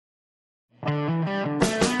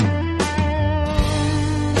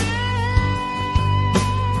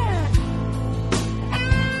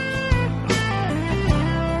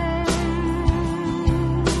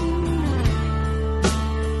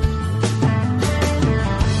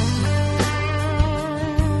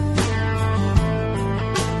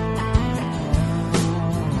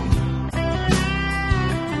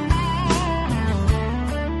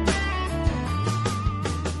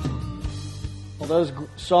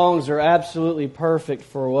songs are absolutely perfect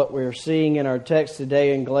for what we're seeing in our text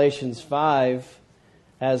today in Galatians 5,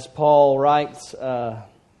 as Paul writes,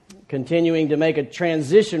 continuing to make a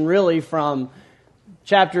transition really from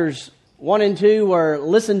chapters 1 and 2, where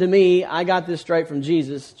listen to me, I got this straight from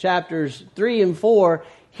Jesus. Chapters 3 and 4,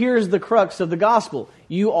 here's the crux of the gospel.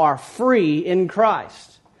 You are free in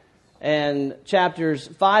Christ. And chapters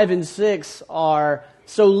 5 and 6 are,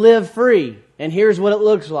 so live free, and here's what it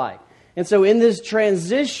looks like. And so in this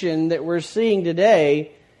transition that we're seeing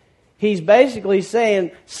today, he's basically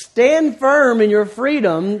saying, stand firm in your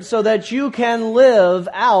freedom so that you can live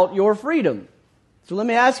out your freedom. So let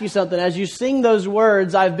me ask you something. As you sing those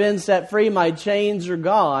words, I've been set free, my chains are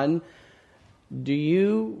gone, do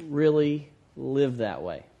you really live that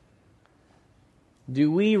way?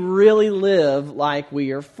 Do we really live like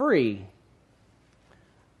we are free?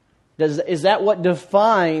 Is that what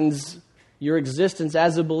defines your existence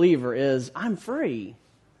as a believer? Is I'm free.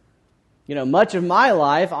 You know, much of my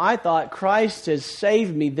life, I thought Christ has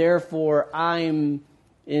saved me, therefore I'm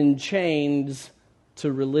in chains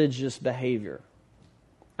to religious behavior.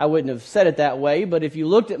 I wouldn't have said it that way, but if you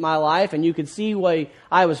looked at my life and you could see the way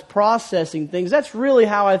I was processing things, that's really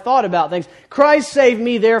how I thought about things. Christ saved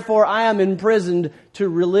me, therefore I am imprisoned to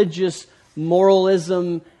religious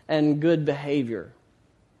moralism and good behavior.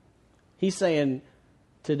 He's saying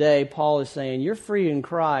today, Paul is saying, you're free in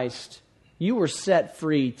Christ. You were set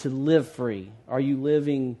free to live free. Are you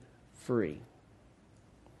living free?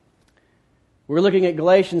 We're looking at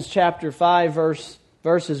Galatians chapter 5,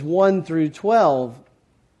 verses 1 through 12.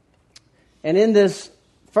 And in this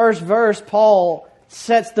first verse, Paul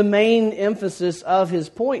sets the main emphasis of his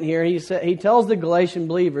point here. He tells the Galatian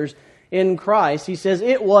believers in Christ, he says,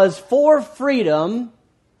 it was for freedom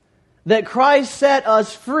that Christ set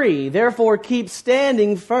us free. Therefore, keep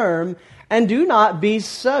standing firm and do not be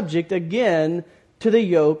subject again to the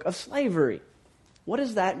yoke of slavery. What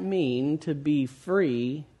does that mean to be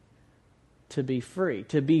free? To be free.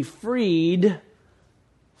 To be freed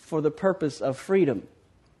for the purpose of freedom.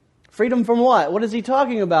 Freedom from what? What is he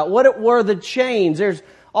talking about? What were the chains? There's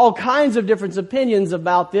all kinds of different opinions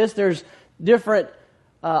about this. There's different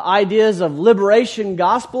ideas of liberation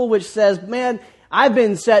gospel, which says, man, I've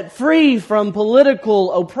been set free from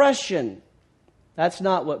political oppression. That's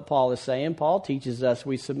not what Paul is saying. Paul teaches us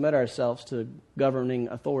we submit ourselves to governing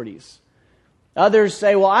authorities. Others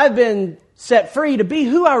say, well, I've been set free to be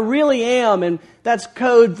who I really am, and that's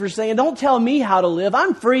code for saying, don't tell me how to live.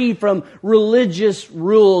 I'm free from religious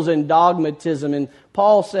rules and dogmatism. And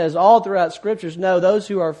Paul says all throughout Scriptures, no, those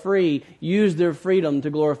who are free use their freedom to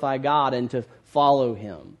glorify God and to follow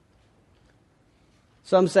Him.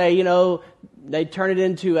 Some say, you know, they turn it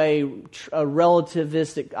into a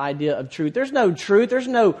relativistic idea of truth. There's no truth. There's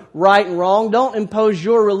no right and wrong. Don't impose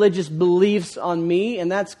your religious beliefs on me.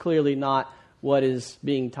 And that's clearly not what is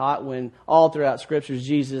being taught when all throughout Scriptures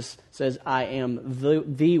Jesus says, I am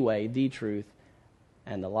the way, the truth,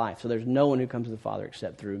 and the life. So there's no one who comes to the Father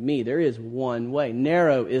except through me. There is one way.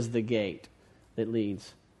 Narrow is the gate that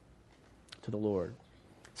leads to the Lord.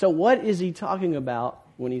 So what is he talking about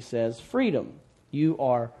when he says freedom? You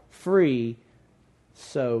are free,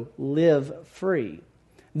 so live free.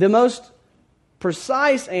 The most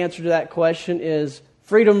precise answer to that question is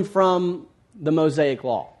freedom from the Mosaic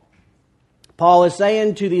Law. Paul is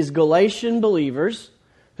saying to these Galatian believers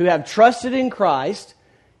who have trusted in Christ,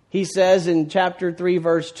 he says in chapter 3,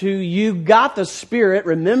 verse 2, you got the Spirit.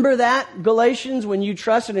 Remember that, Galatians, when you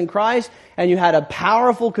trusted in Christ and you had a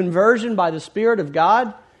powerful conversion by the Spirit of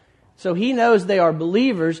God? So he knows they are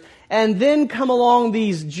believers. And then come along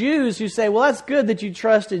these Jews who say, well, that's good that you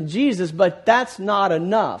trust in Jesus, but that's not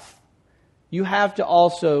enough. You have to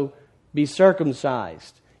also be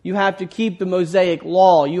circumcised. You have to keep the Mosaic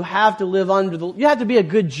law. You have to live you have to be a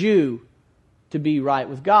good Jew to be right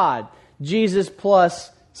with God. Jesus plus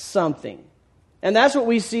something. And that's what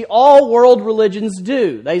we see all world religions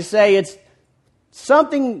do. They say it's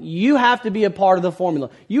something you have to be a part of the formula.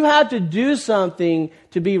 You have to do something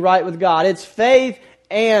to be right with God. It's faith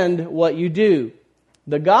and what you do.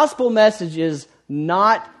 The gospel message is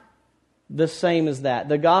not the same as that.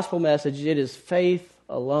 The gospel message, it is faith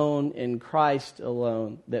alone in Christ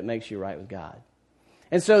alone that makes you right with God.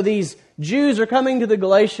 And so these Jews are coming to the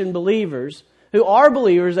Galatian believers who are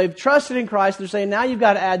believers. They've trusted in Christ. They're saying, now you've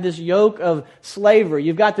got to add this yoke of slavery.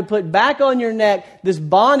 You've got to put back on your neck this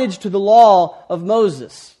bondage to the law of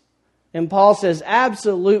Moses. And Paul says,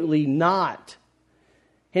 absolutely not.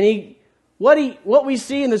 And what we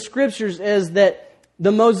see in the Scriptures is that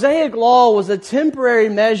the Mosaic law was a temporary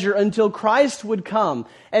measure until Christ would come.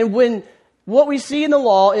 And when what we see in the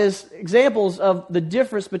law is examples of the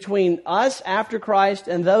difference between us after Christ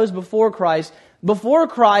and those before Christ. Before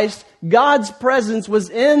Christ, God's presence was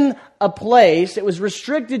in a place. It was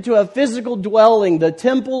restricted to a physical dwelling, the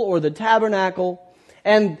temple or the tabernacle.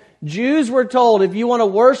 And Jews were told, if you want to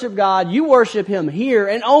worship God, you worship Him here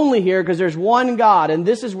and only here, because there's one God, and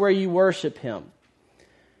this is where you worship Him.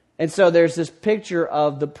 And so there's this picture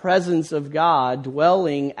of the presence of God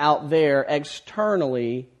dwelling out there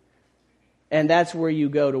externally, and that's where you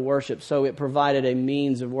go to worship. So it provided a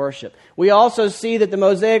means of worship. We also see that the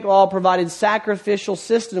Mosaic Law provided sacrificial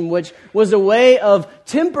system, which was a way of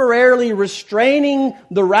temporarily restraining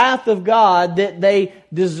the wrath of God that they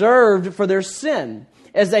deserved for their sin.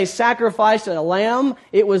 As they sacrificed a lamb,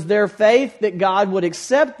 it was their faith that God would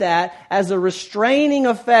accept that as a restraining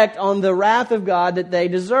effect on the wrath of God that they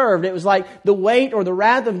deserved. It was like the weight or the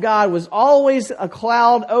wrath of God was always a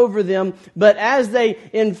cloud over them, but as they,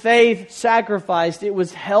 in faith, sacrificed, it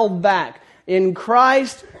was held back. In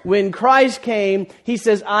Christ, when Christ came, He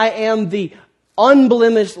says, I am the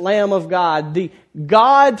unblemished Lamb of God.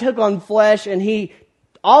 God took on flesh and He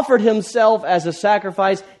offered Himself as a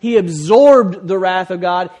sacrifice. He absorbed the wrath of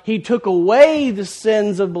God. He took away the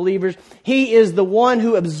sins of believers. He is the one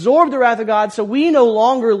who absorbed the wrath of God, so we no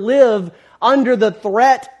longer live under the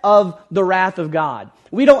threat of the wrath of God.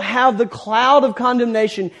 We don't have the cloud of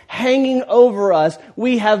condemnation hanging over us.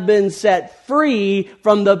 We have been set free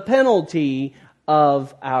from the penalty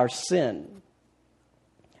of our sin.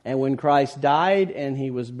 And when Christ died and He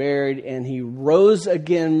was buried and He rose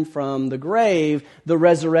again from the grave, the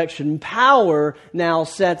resurrection power now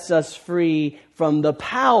sets us free from the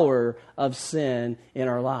power of sin in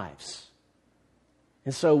our lives.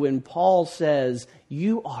 And so when Paul says,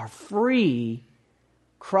 you are free,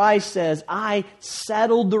 Christ says, I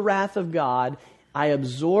settled the wrath of God. I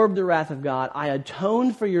absorbed the wrath of God. I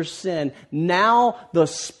atoned for your sin. Now the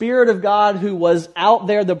Spirit of God who was out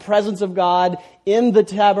there, the presence of God in the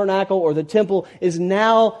tabernacle or the temple, is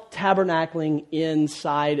now tabernacling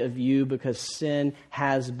inside of you because sin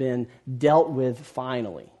has been dealt with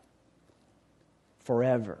finally.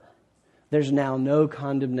 Forever. There's now no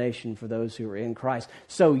condemnation for those who are in Christ.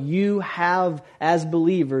 So you have, as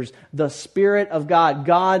believers, the Spirit of God,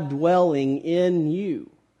 God dwelling in you.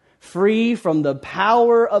 Free from the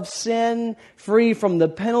power of sin, free from the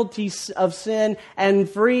penalties of sin, and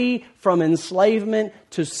free from enslavement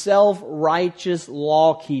to self-righteous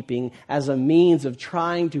law-keeping as a means of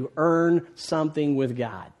trying to earn something with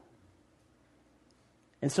God.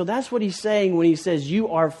 And so that's what he's saying when he says, you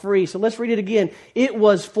are free. So let's read it again. It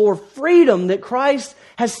was for freedom that Christ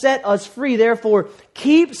has set us free. Therefore,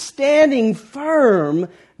 keep standing firm.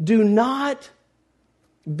 Do not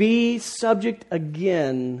be subject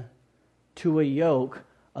again to a yoke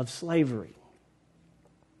of slavery.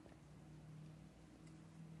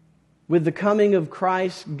 With the coming of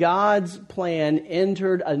Christ, God's plan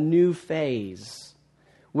entered a new phase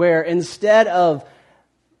where instead of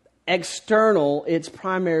external, it's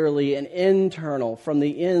primarily an internal, from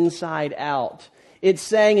the inside out. It's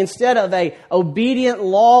saying instead of a obedient,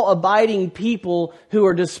 law-abiding people who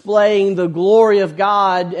are displaying the glory of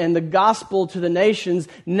God and the gospel to the nations,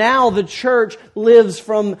 now the church lives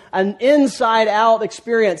from an inside-out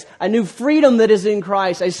experience, a new freedom that is in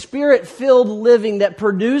Christ, a Spirit-filled living that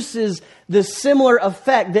produces the similar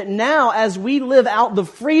effect that now, as we live out the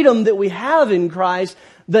freedom that we have in Christ,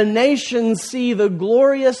 the nations see the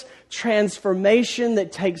glorious transformation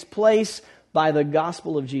that takes place by the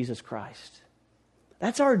gospel of Jesus Christ.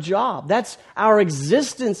 That's our job. That's our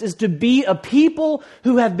existence, is to be a people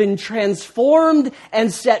who have been transformed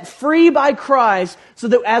and set free by Christ, so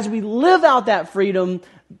that as we live out that freedom,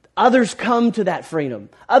 others come to that freedom.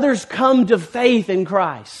 Others come to faith in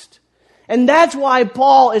Christ. And that's why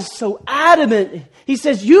Paul is so adamant. He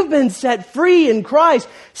says, you've been set free in Christ.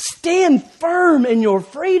 Stand firm in your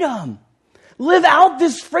freedom. Live out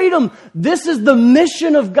this freedom. This is the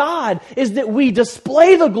mission of God, is that we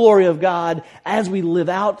display the glory of God as we live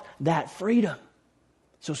out that freedom.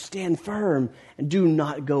 So stand firm and do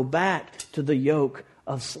not go back to the yoke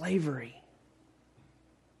of slavery.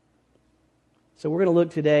 So we're going to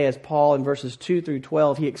look today as Paul in verses 2 through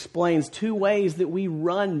 12, he explains two ways that we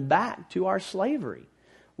run back to our slavery.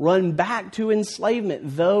 Run back to enslavement,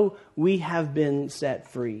 though we have been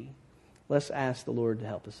set free. Let's ask the Lord to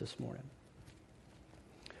help us this morning.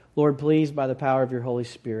 Lord, please, by the power of your Holy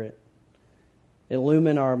Spirit,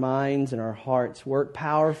 illumine our minds and our hearts. Work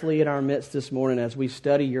powerfully in our midst this morning as we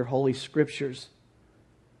study your holy scriptures.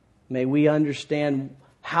 May we understand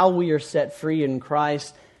how we are set free in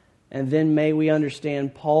Christ, and then may we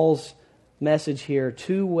understand Paul's message here,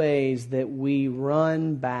 two ways that we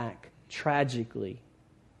run back tragically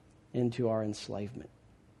into our enslavement.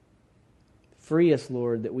 Free us,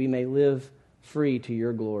 Lord, that we may live free to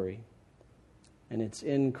your glory. And it's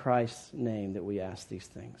in Christ's name that we ask these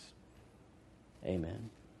things. Amen.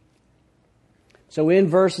 So in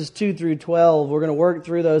verses 2 through 12, we're going to work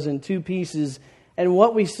through those in two pieces. And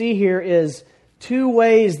what we see here is two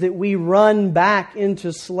ways that we run back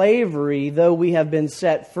into slavery, though we have been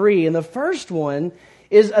set free. And the first one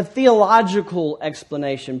is a theological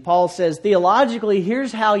explanation. Paul says, theologically,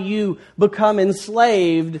 here's how you become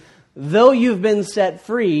enslaved, though you've been set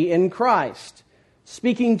free in Christ.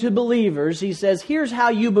 Speaking to believers, he says, here's how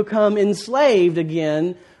you become enslaved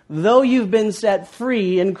again, though you've been set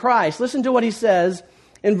free in Christ. Listen to what he says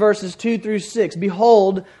in verses 2 through 6.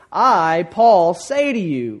 Behold, I, Paul, say to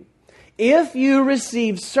you, if you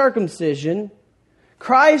receive circumcision,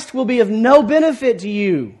 Christ will be of no benefit to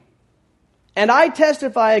you. And I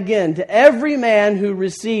testify again to every man who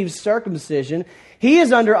receives circumcision, he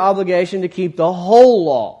is under obligation to keep the whole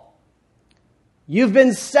law. You've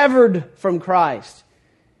been severed from Christ,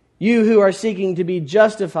 you who are seeking to be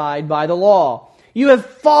justified by the law. You have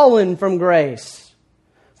fallen from grace.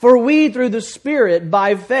 For we, through the Spirit,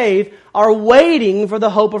 by faith, are waiting for the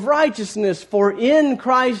hope of righteousness. For in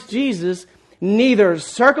Christ Jesus, neither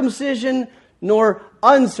circumcision nor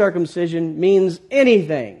uncircumcision means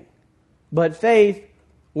anything, but faith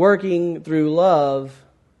working through love,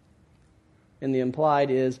 and the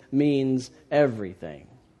implied is, means everything.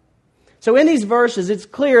 So in these verses, it's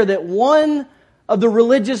clear that one of the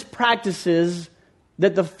religious practices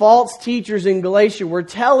that the false teachers in Galatia were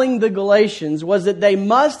telling the Galatians was that they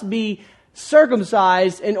must be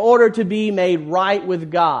circumcised in order to be made right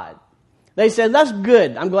with God. They said, that's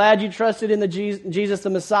good. I'm glad you trusted in the Jesus the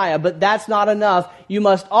Messiah, but that's not enough. You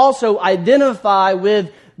must also identify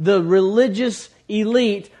with the religious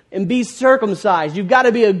elite and be circumcised. You've got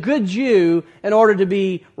to be a good Jew in order to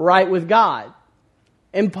be right with God.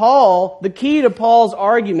 And Paul, the key to Paul's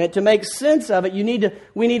argument, to make sense of it,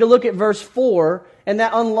 we need to look at verse 4, and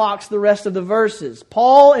that unlocks the rest of the verses.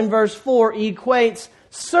 Paul, in verse 4, equates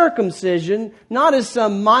circumcision not as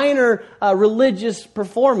some minor religious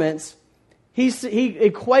performance. He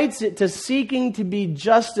equates it to seeking to be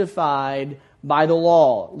justified by the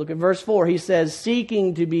law. Look at verse 4. He says,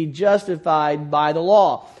 seeking to be justified by the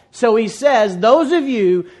law. So he says, those of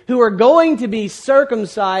you who are going to be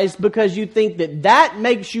circumcised because you think that that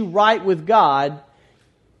makes you right with God,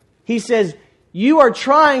 he says, you are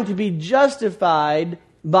trying to be justified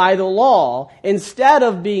by the law instead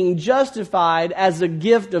of being justified as a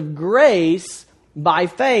gift of grace by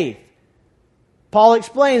faith. Paul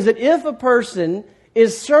explains that if a person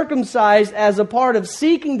is circumcised as a part of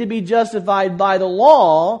seeking to be justified by the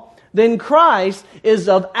law, then Christ is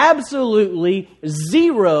of absolutely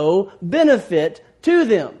zero benefit to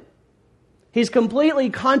them. He's completely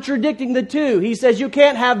contradicting the two. He says you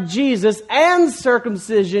can't have Jesus and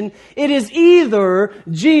circumcision. It is either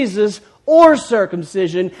Jesus or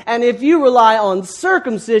circumcision. And if you rely on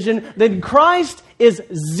circumcision, then Christ is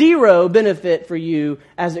zero benefit for you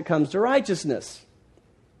as it comes to righteousness.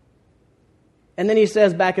 And then he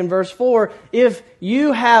says back in verse 4, if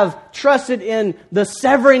you have trusted in the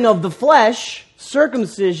severing of the flesh,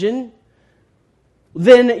 circumcision,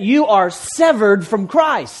 then you are severed from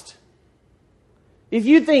Christ. If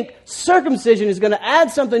you think circumcision is going to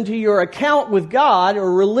add something to your account with God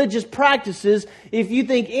or religious practices, if you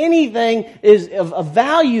think anything is of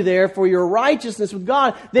value there for your righteousness with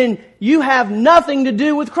God, then you have nothing to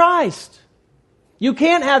do with Christ. You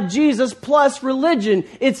can't have Jesus plus religion.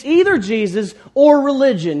 It's either Jesus or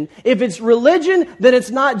religion. If it's religion, then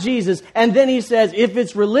it's not Jesus. And then he says, if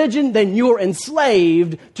it's religion, then you're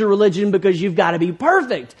enslaved to religion because you've got to be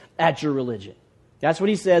perfect at your religion. That's what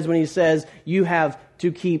he says when he says you have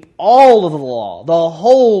to keep all of the law, the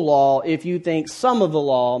whole law, if you think some of the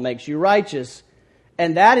law makes you righteous.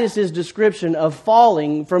 And that is his description of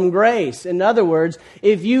falling from grace. In other words,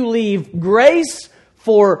 if you leave grace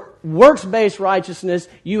for works-based righteousness,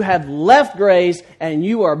 you have left grace and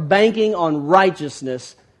you are banking on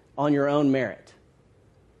righteousness on your own merit.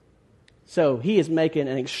 So he is making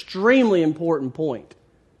an extremely important point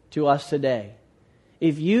to us today.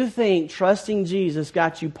 If you think trusting Jesus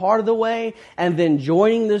got you part of the way and then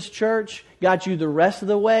joining this church got you the rest of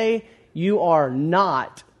the way, you are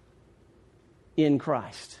not in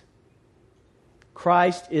Christ.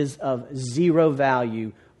 Christ is of zero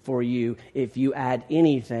value for you if you add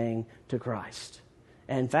anything to Christ.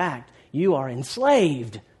 In fact, you are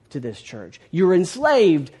enslaved to this church. You're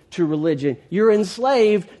enslaved to religion. You're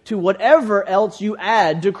enslaved to whatever else you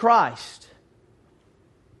add to Christ.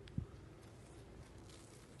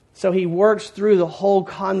 So he works through the whole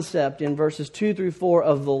concept in verses 2 through 4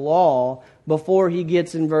 of the law before he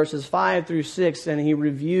gets in verses 5 through 6 and he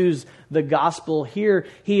reviews the gospel. Here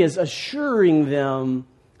he is assuring them,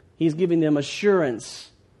 he's giving them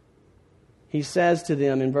assurance. He says to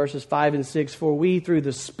them in verses 5 and 6, "For we through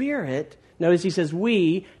the Spirit," notice he says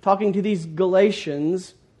we, talking to these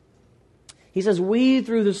Galatians, he says, "We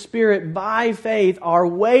through the Spirit by faith are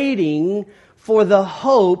waiting for the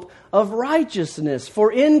hope of righteousness.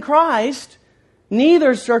 For in Christ,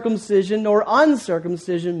 neither circumcision nor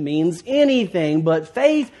uncircumcision means anything, but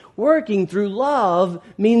faith working through love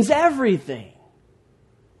means everything."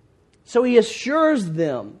 So he assures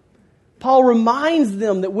them. Paul reminds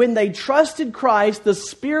them that when they trusted Christ, the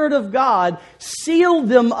Spirit of God sealed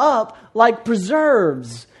them up like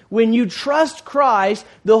preserves. When you trust Christ,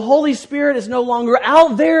 the Holy Spirit is no longer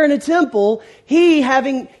out there in a temple. You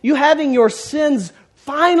having your sins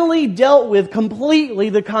finally dealt with completely,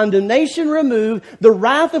 the condemnation removed, the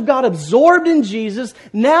wrath of God absorbed in Jesus.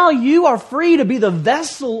 Now you are free to be the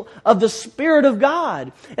vessel of the Spirit of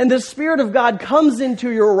God. And the Spirit of God comes into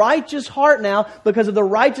your righteous heart now because of the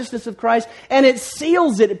righteousness of Christ, and it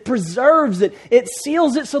seals it, it preserves it, it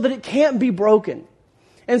seals it so that it can't be broken.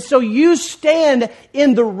 And so you stand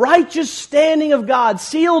in the righteous standing of God,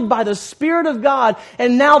 sealed by the Spirit of God.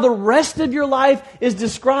 And now the rest of your life is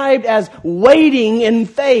described as waiting in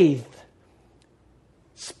faith.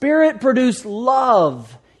 Spirit-produced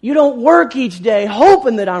love. You don't work each day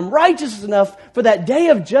hoping that I'm righteous enough for that day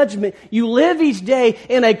of judgment. You live each day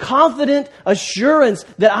in a confident assurance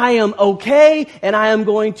that I am okay and I am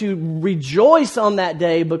going to rejoice on that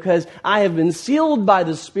day because I have been sealed by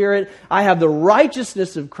the Spirit. I have the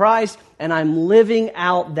righteousness of Christ and I'm living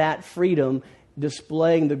out that freedom,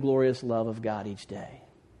 displaying the glorious love of God each day.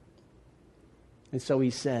 And so he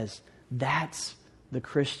says, that's the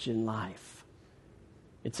Christian life.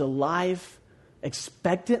 It's a life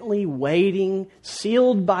expectantly waiting,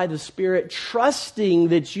 sealed by the Spirit, trusting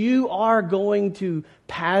that you are going to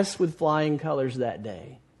pass with flying colors that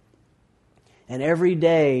day. And every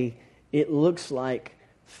day it looks like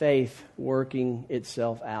faith working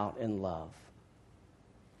itself out in love.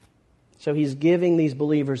 So he's giving these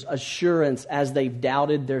believers assurance as they've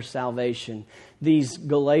doubted their salvation. These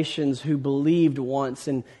Galatians who believed once.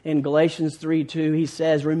 And in Galatians 3:2, he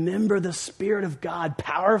says, "Remember the Spirit of God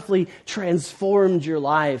powerfully transformed your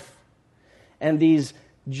life." And these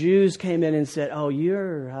Jews came in and said,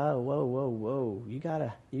 whoa. You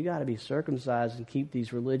gotta be circumcised and keep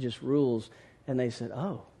these religious rules. And they said,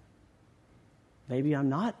 maybe I'm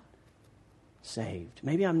not saved.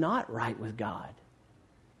 Maybe I'm not right with God.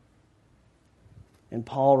 And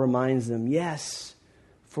Paul reminds them, yes,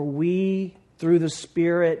 for we through the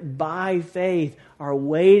Spirit by faith are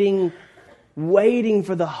waiting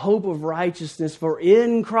for the hope of righteousness. For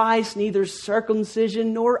in Christ neither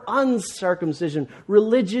circumcision nor uncircumcision,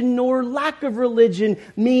 religion nor lack of religion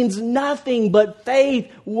means nothing, but faith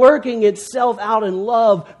working itself out in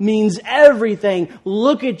love means everything.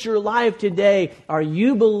 Look at your life today. Are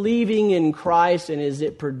you believing in Christ, and is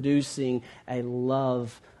it producing a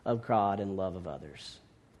love of God and love of others?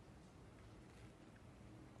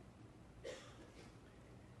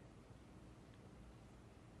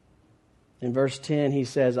 In verse 10, he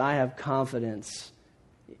says, "I have confidence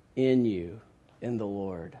in you, in the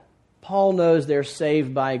Lord." Paul knows they're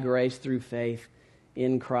saved by grace through faith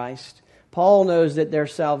in Christ. Paul knows that their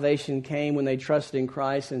salvation came when they trusted in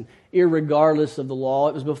Christ, and irregardless of the law.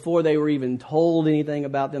 It was before they were even told anything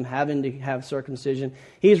about them having to have circumcision.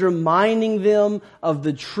 He's reminding them of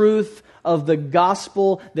the truth of the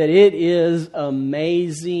gospel, that it is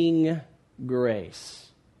amazing grace.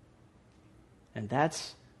 And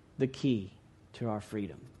that's the key to our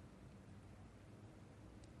freedom.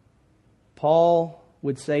 Paul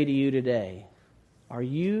would say to you today, are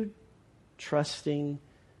you trusting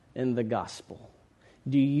in the gospel?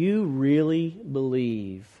 Do you really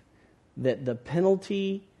believe that the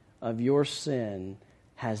penalty of your sin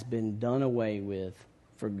has been done away with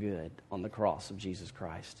for good on the cross of Jesus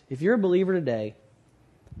Christ? If you're a believer today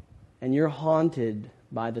and you're haunted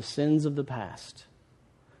by the sins of the past,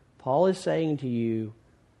 Paul is saying to you,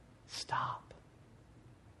 stop.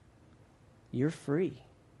 You're free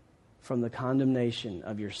from the condemnation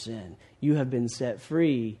of your sin. You have been set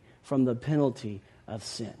free from the penalty of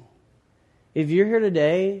sin. If you're here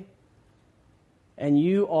today and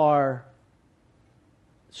you are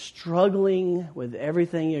struggling with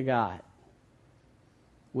everything you got,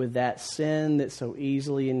 with that sin that so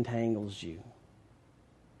easily entangles you,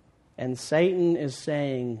 and Satan is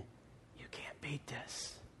saying, you can't beat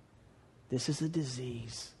this. This is a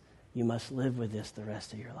disease. You must live with this the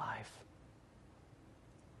rest of your life.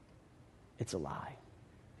 It's a lie.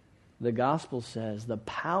 The gospel says the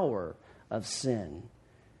power of sin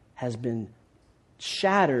has been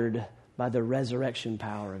shattered by the resurrection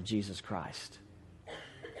power of Jesus Christ.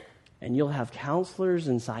 And you'll have counselors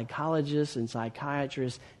and psychologists and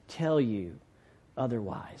psychiatrists tell you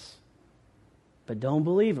otherwise. But don't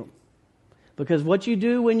believe them. Because what you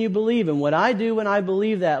do when you believe them, what I do when I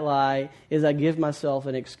believe that lie, is I give myself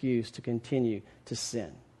an excuse to continue to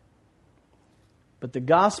sin. But the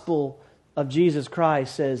gospel of Jesus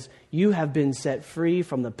Christ says you have been set free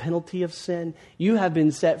from the penalty of sin. You have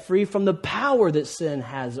been set free from the power that sin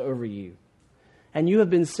has over you. And you have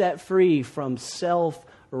been set free from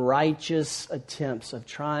self-righteous attempts of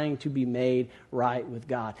trying to be made right with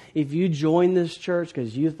God. If you joined this church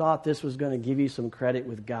because you thought this was going to give you some credit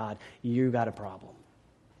with God, you got a problem.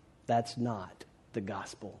 That's not the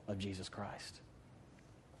gospel of Jesus Christ.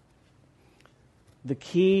 The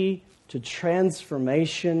key to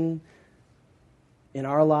transformation in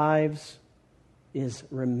our lives is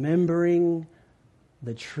remembering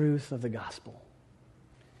the truth of the gospel.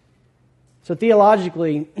 So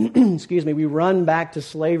theologically, we run back to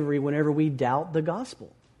slavery whenever we doubt the gospel.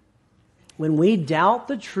 When we doubt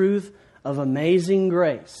the truth of amazing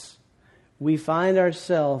grace, we find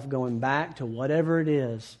ourselves going back to whatever it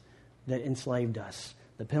is that enslaved us.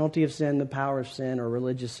 The penalty of sin, the power of sin, or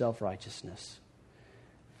religious self-righteousness.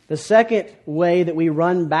 The second way that we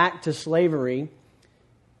run back to slavery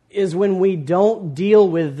is when we don't deal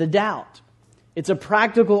with the doubt. It's a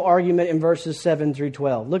practical argument in verses 7 through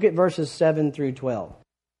 12. Look at verses 7 through 12.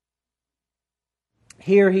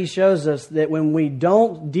 Here he shows us that when we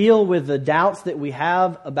don't deal with the doubts that we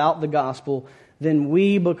have about the gospel, then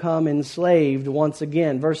we become enslaved once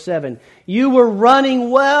again. Verse 7, you were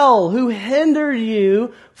running well. Who hindered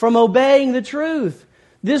you from obeying the truth?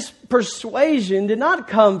 This persuasion did not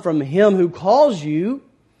come from him who calls you.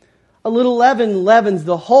 A little leaven leavens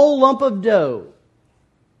the whole lump of dough.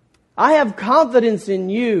 I have confidence in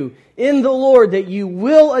you, in the Lord, that you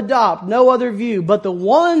will adopt no other view, but the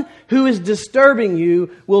one who is disturbing you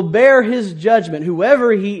will bear his judgment,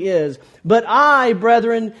 whoever he is. But I,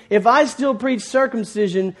 brethren, if I still preach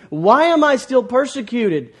circumcision, why am I still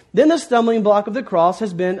persecuted? Then the stumbling block of the cross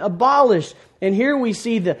has been abolished. And here we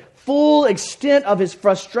see the full extent of his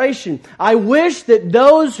frustration. I wish that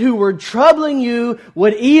those who were troubling you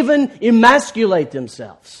would even emasculate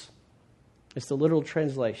themselves. It's the literal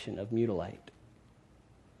translation of mutilate.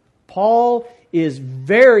 Paul is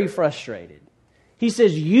very frustrated. He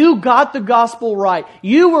says, you got the gospel right.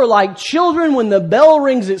 You were like children when the bell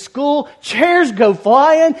rings at school, chairs go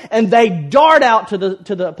flying, and they dart out to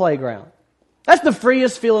the playground. That's the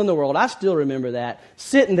freest feeling in the world. I still remember that.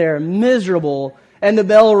 Sitting there miserable, and the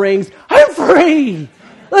bell rings. I'm free!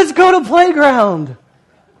 Let's go to playground!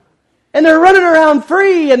 And they're running around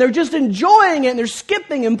free, and they're just enjoying it, and they're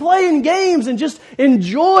skipping and playing games and just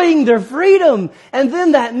enjoying their freedom. And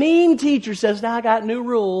then that mean teacher says, now I got a new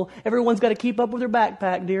rule. Everyone's got to keep up with their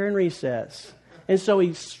backpack during recess. And so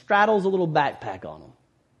he straddles a little backpack on them.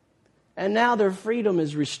 And now their freedom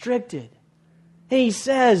is restricted. And he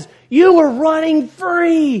says, you were running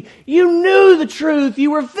free. You knew the truth.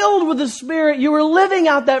 You were filled with the Spirit. You were living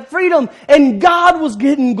out that freedom. And God was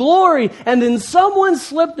getting glory. And then someone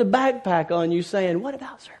slipped a backpack on you saying, what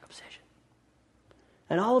about circumcision?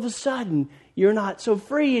 And all of a sudden, you're not so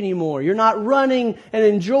free anymore. You're not running and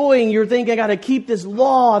enjoying. You're thinking, I got to keep this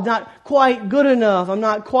law. I'm not quite good enough. I'm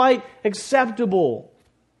not quite acceptable.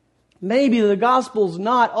 Maybe the gospel's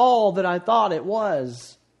not all that I thought it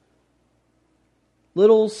was.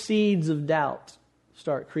 Little seeds of doubt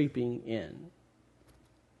start creeping in.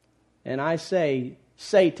 And I say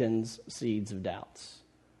Satan's seeds of doubts.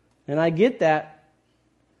 And I get that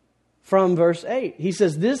from verse 8. He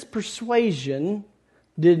says, this persuasion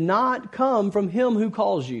did not come from him who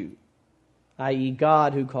calls you, i.e.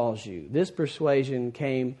 God who calls you. This persuasion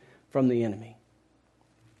came from the enemy.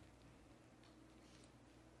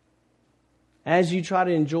 As you try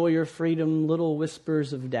to enjoy your freedom, little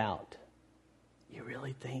whispers of doubt. You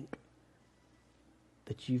really think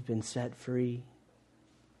that you've been set free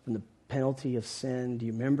from the penalty of sin? Do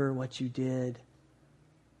you remember what you did?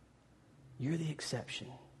 You're the exception.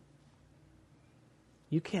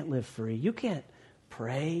 You can't live free. You can't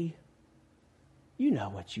pray. You know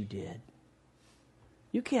what you did.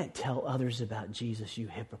 You can't tell others about Jesus, you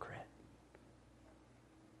hypocrite.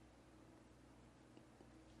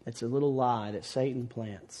 It's a little lie that Satan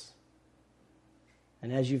plants.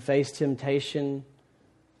 And as you face temptation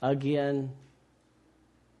again,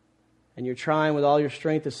 and you're trying with all your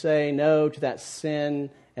strength to say no to that sin,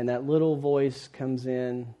 and that little voice comes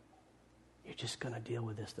in, you're just going to deal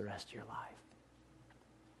with this the rest of your life.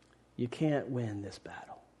 You can't win this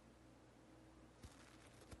battle.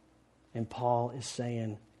 And Paul is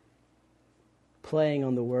saying, playing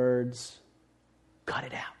on the words, cut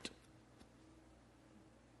it out.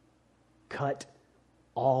 Cut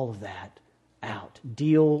all of that out.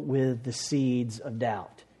 Deal with the seeds of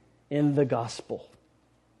doubt in the gospel.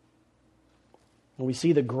 And we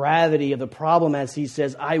see the gravity of the problem as he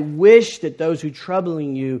says, I wish that those who are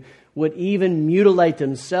troubling you would even mutilate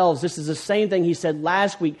themselves. This is the same thing he said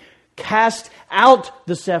last week. Cast out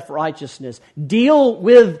the self-righteousness. Deal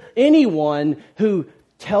with anyone who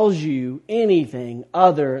tells you anything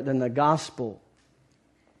other than the gospel.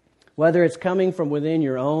 Whether it's coming from within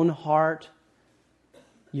your own heart,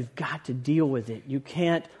 you've got to deal with it. You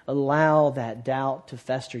can't allow that doubt to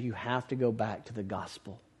fester. You have to go back to the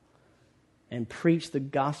gospel and preach the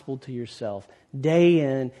gospel to yourself day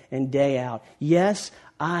in and day out. Yes,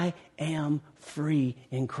 I am free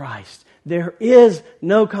in Christ. There is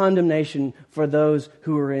no condemnation for those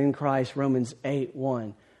who are in Christ, Romans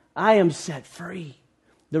 8:1. I am set free.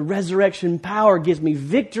 The resurrection power gives me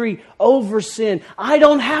victory over sin. I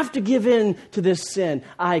don't have to give in to this sin.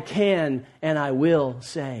 I can and I will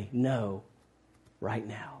say no right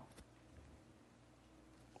now.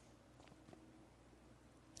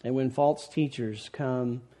 And when false teachers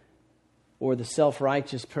come, or the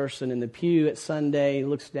self-righteous person in the pew at Sunday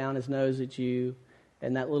looks down his nose at you,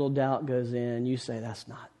 and that little doubt goes in, you say, that's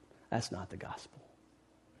not the gospel.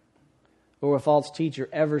 Or a false teacher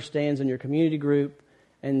ever stands in your community group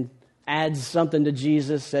and adds something to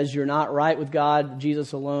Jesus, says you're not right with God,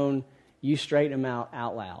 Jesus alone, you straighten them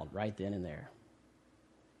out loud right then and there.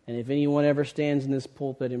 And if anyone ever stands in this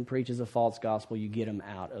pulpit and preaches a false gospel, you get them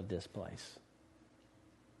out of this place.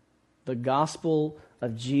 The gospel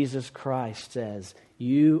of Jesus Christ says,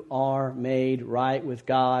 you are made right with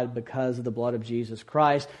God because of the blood of Jesus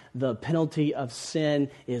Christ. The penalty of sin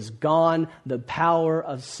is gone. The power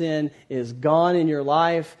of sin is gone in your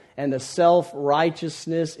life. And the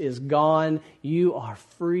self-righteousness is gone. You are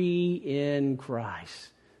free in Christ.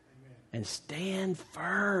 Amen. And stand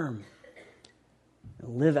firm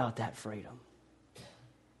and live out that freedom.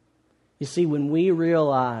 You see, when we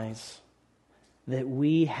realize that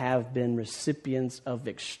we have been recipients of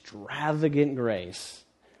extravagant grace,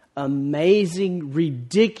 amazing,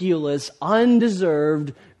 ridiculous,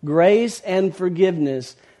 undeserved grace and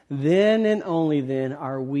forgiveness, then and only then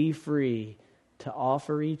are we free to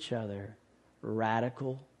offer each other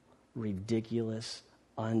radical, ridiculous,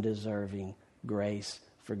 undeserving grace,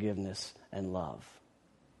 forgiveness, and love.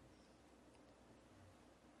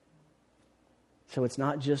 So it's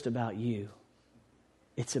not just about you.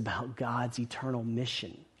 It's about God's eternal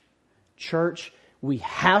mission. Church, we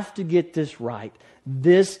have to get this right.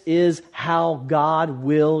 This is how God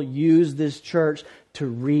will use this church to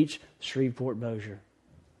reach Shreveport-Bossier.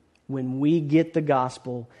 When we get the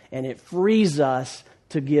gospel and it frees us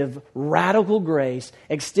to give radical grace,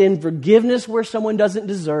 extend forgiveness where someone doesn't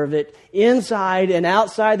deserve it, inside and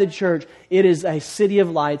outside the church, it is a city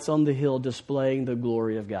of lights on the hill displaying the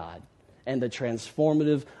glory of God and the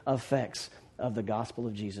transformative effects of the gospel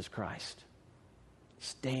of Jesus Christ.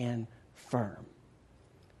 Stand firm.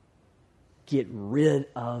 Get rid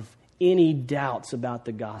of any doubts about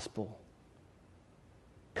the gospel.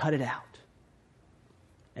 Cut it out.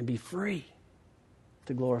 And be free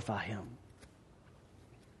to glorify Him.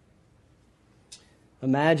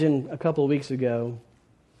 Imagine a couple of weeks ago,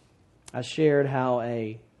 I shared how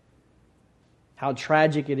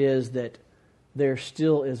tragic it is that there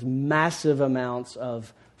still is massive amounts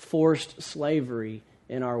of forced slavery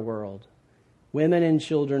in our world. Women and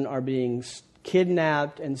children are being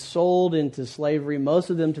kidnapped and sold into slavery, most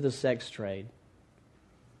of them to the sex trade.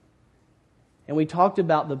 And we talked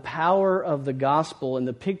about the power of the gospel and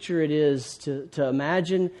the picture it is to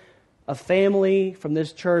imagine a family from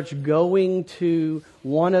this church going to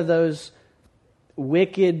one of those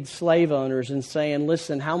wicked slave owners and saying,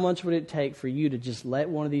 listen, how much would it take for you to just let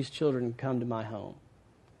one of these children come to my home?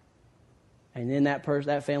 And then that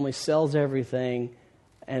family sells everything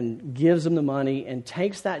and gives them the money and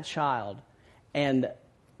takes that child and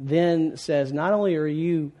then says, not only are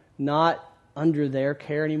you not under their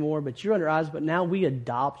care anymore, but you're under ours, but now we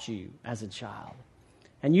adopt you as a child.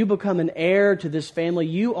 And you become an heir to this family.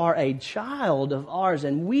 You are a child of ours,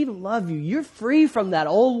 and we love you. You're free from that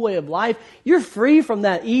old way of life. You're free from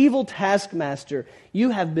that evil taskmaster. You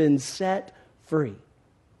have been set free.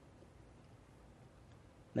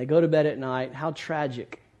 They go to bed at night. How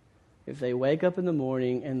tragic if they wake up in the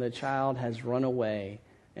morning and the child has run away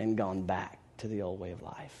and gone back to the old way of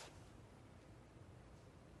life.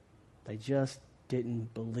 They just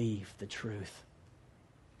didn't believe the truth.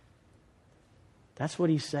 That's what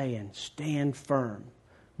he's saying. Stand firm.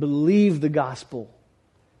 Believe the gospel.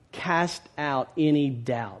 Cast out any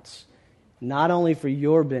doubts. Not only for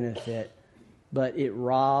your benefit, but it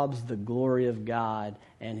robs the glory of God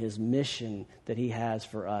and His mission that He has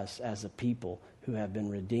for us as a people who have been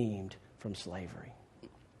redeemed from slavery.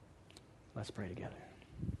 Let's pray together.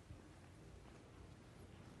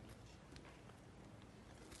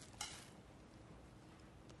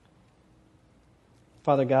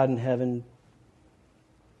 Father God in heaven,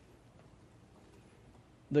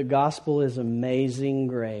 the gospel is amazing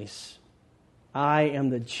grace. I am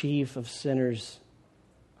the chief of sinners.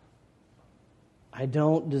 I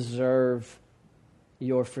don't deserve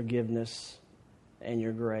your forgiveness and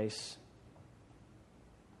your grace.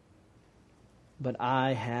 But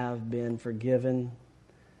I have been forgiven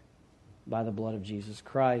by the blood of Jesus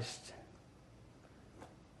Christ,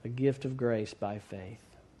 a gift of grace by faith.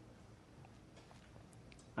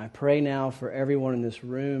 I pray now for everyone in this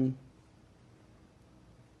room.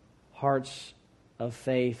 Hearts of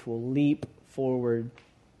faith will leap forward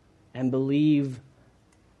and believe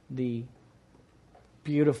the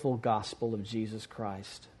beautiful gospel of Jesus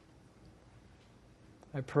Christ.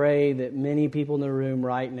 I pray that many people in the room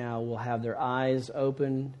right now will have their eyes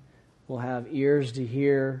open, will have ears to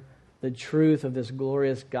hear the truth of this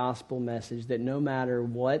glorious gospel message, that no matter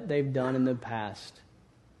what they've done in the past,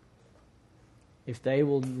 if they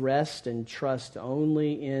will rest and trust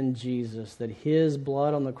only in Jesus, that His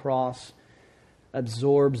blood on the cross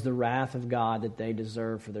absorbs the wrath of God that they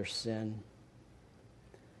deserve for their sin,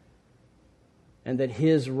 and that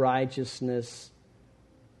His righteousness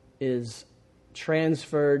is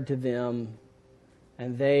transferred to them,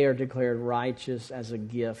 and they are declared righteous as a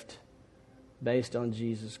gift based on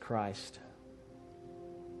Jesus Christ,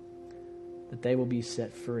 that they will be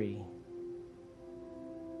set free.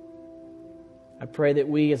 I pray that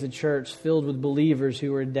we as a church filled with believers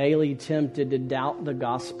who are daily tempted to doubt the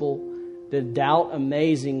gospel, to doubt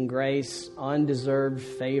amazing grace, undeserved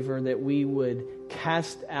favor, that we would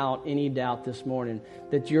cast out any doubt this morning,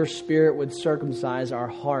 that your Spirit would circumcise our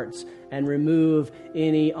hearts and remove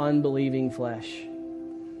any unbelieving flesh.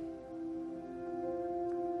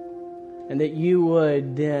 And that you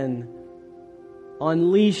would then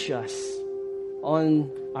unleash us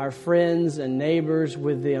on our friends and neighbors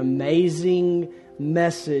with the amazing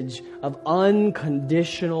message of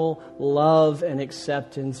unconditional love and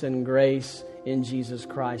acceptance and grace in Jesus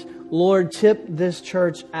Christ. Lord, tip this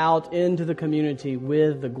church out into the community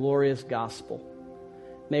with the glorious gospel.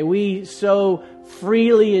 May we so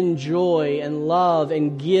freely enjoy and love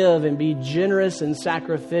and give and be generous and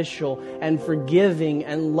sacrificial and forgiving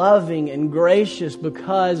and loving and gracious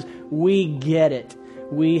because we get it.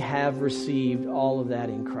 We have received all of that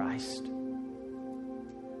in Christ.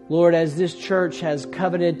 Lord, as this church has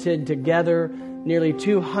covenanted together, nearly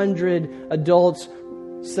 200 adults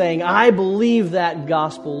saying, I believe that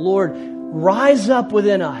gospel. Lord, rise up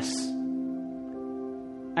within us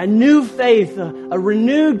a new faith, a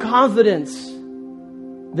renewed confidence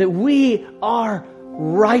that we are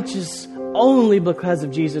righteous only because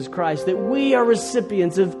of Jesus Christ, that we are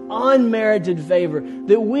recipients of unmerited favor,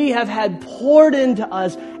 that we have had poured into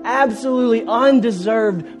us absolutely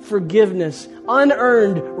undeserved forgiveness,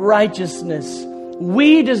 unearned righteousness.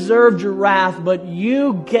 We deserved your wrath, but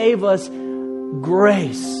you gave us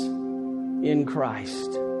grace in Christ.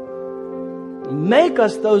 Make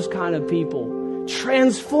us those kind of people.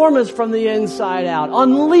 Transform us from the inside out.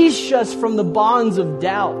 Unleash us from the bonds of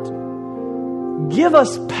doubt. Give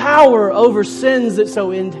us power over sins that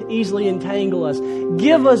so easily entangle us.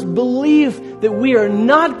 Give us belief that we are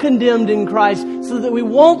not condemned in Christ, so that we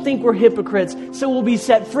won't think we're hypocrites, so we'll be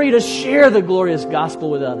set free to share the glorious gospel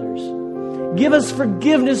with others. Give us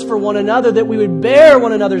forgiveness for one another, that we would bear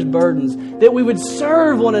one another's burdens, that we would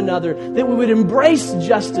serve one another, that we would embrace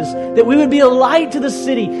justice, that we would be a light to the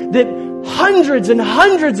city, that hundreds and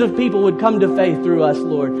hundreds of people would come to faith through us,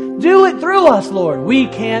 Lord. Do it through us, Lord. We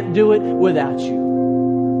can't do it without you.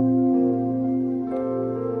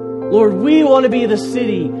 Lord, we want to be the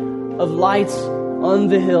city of lights on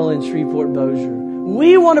the hill in Shreveport, Bossier.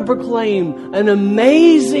 We want to proclaim an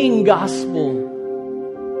amazing gospel.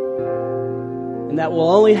 And that will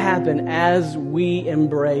only happen as we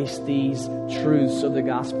embrace these truths of the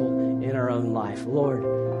gospel in our own life. Lord,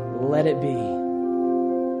 let it be.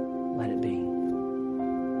 Let it be.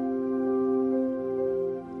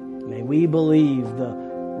 May we believe the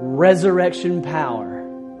resurrection power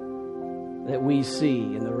that we see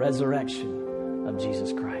in the resurrection of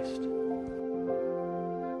Jesus Christ.